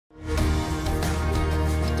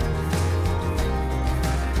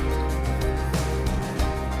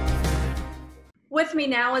With me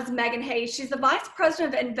now is Megan Hayes. She's the Vice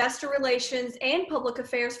President of Investor Relations and Public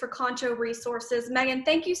Affairs for Concho Resources. Megan,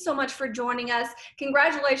 thank you so much for joining us.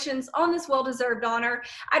 Congratulations on this well-deserved honor.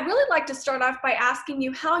 I'd really like to start off by asking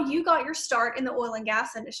you how you got your start in the oil and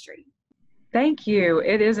gas industry. Thank you.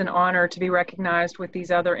 It is an honor to be recognized with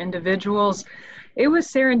these other individuals. It was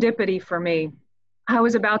serendipity for me. I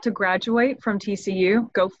was about to graduate from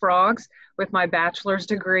TCU, go Frogs, with my bachelor's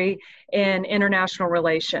degree in international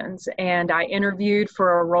relations. And I interviewed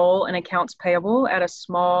for a role in accounts payable at a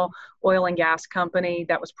small oil and gas company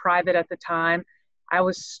that was private at the time. I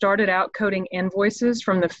started out coding invoices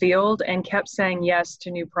from the field and kept saying yes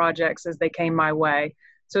to new projects as they came my way.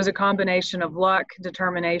 So it was a combination of luck,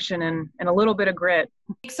 determination, and a little bit of grit.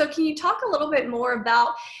 So can you talk a little bit more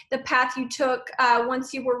about the path you took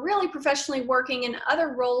once you were really professionally working in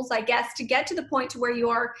other roles, I guess, to get to the point to where you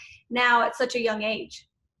are now at such a young age?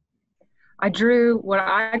 I drew what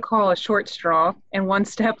I call a short straw, and one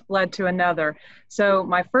step led to another. So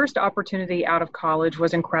my first opportunity out of college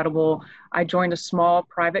was incredible. I joined a small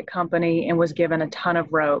private company and was given a ton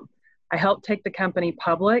of rope. I helped take the company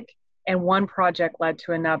public, and one project led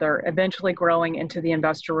to another, eventually growing into the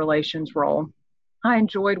investor relations role. I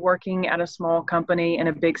enjoyed working at a small company in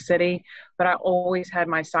a big city, but I always had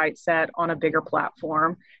my sights set on a bigger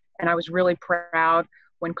platform. And I was really proud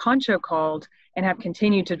when Concho called and have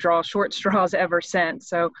continued to draw short straws ever since.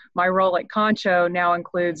 So my role at Concho now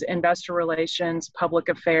includes investor relations, public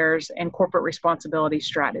affairs, and corporate responsibility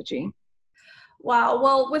strategy. Wow.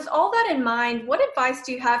 Well, with all that in mind, what advice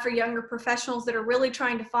do you have for younger professionals that are really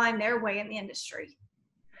trying to find their way in the industry?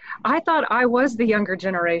 I thought I was the younger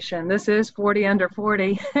generation. This is 40 under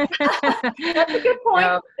 40. That's a good point.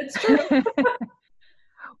 No. It's true.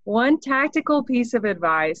 One tactical piece of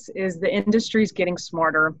advice is the industry's getting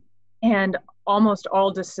smarter, and almost all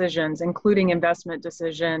decisions, including investment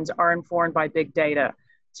decisions, are informed by big data.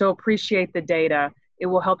 So appreciate the data. It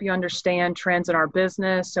will help you understand trends in our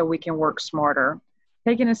business so we can work smarter.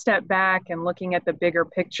 Taking a step back and looking at the bigger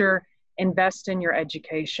picture, invest in your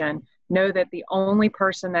education. Know that the only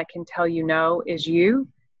person that can tell you no is you.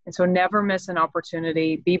 And so never miss an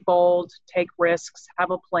opportunity. Be bold, take risks, have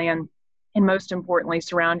a plan, and most importantly,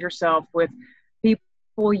 surround yourself with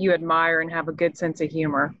people you admire and have a good sense of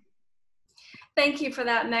humor. Thank you for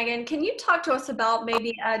that, Megan. Can you talk to us about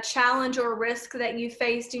maybe a challenge or risk that you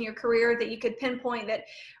faced in your career that you could pinpoint that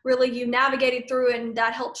really you navigated through and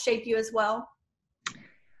that helped shape you as well?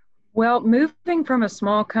 Well, moving from a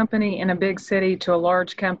small company in a big city to a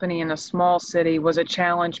large company in a small city was a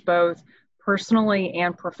challenge both personally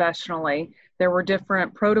and professionally. There were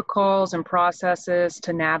different protocols and processes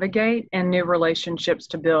to navigate and new relationships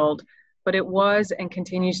to build, but it was and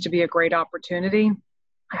continues to be a great opportunity.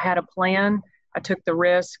 I had a plan, I took the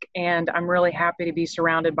risk, and I'm really happy to be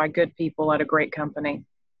surrounded by good people at a great company.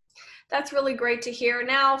 That's really great to hear.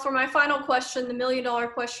 Now, for my final question, the million-dollar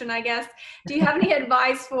question, I guess, do you have any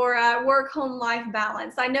advice for work-home life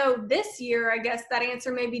balance? I know this year, I guess that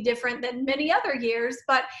answer may be different than many other years,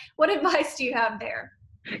 but what advice do you have there?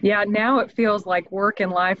 Yeah, now it feels like work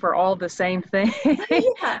and life are all the same thing.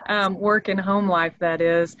 Yeah. Work and home life, that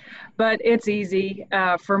is. But it's easy.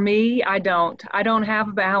 For me, I don't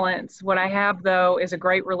have balance. What I have, though, is a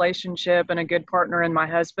great relationship and a good partner in my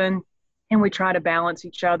husband. And we try to balance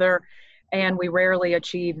each other. And we rarely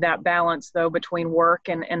achieve that balance, though, between work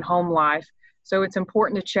and home life. So it's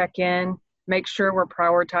important to check in, make sure we're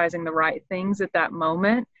prioritizing the right things at that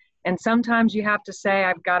moment. And sometimes you have to say,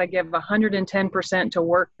 I've got to give 110% to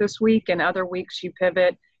work this week, and other weeks you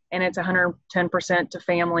pivot and it's 110% to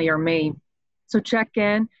family or me. So check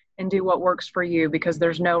in and do what works for you, because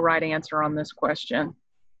there's no right answer on this question.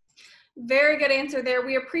 Very good answer there.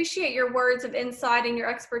 We appreciate your words of insight and your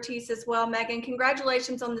expertise as well, Megan.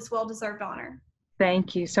 Congratulations on this well-deserved honor.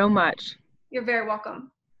 Thank you so much. You're very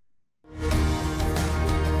welcome.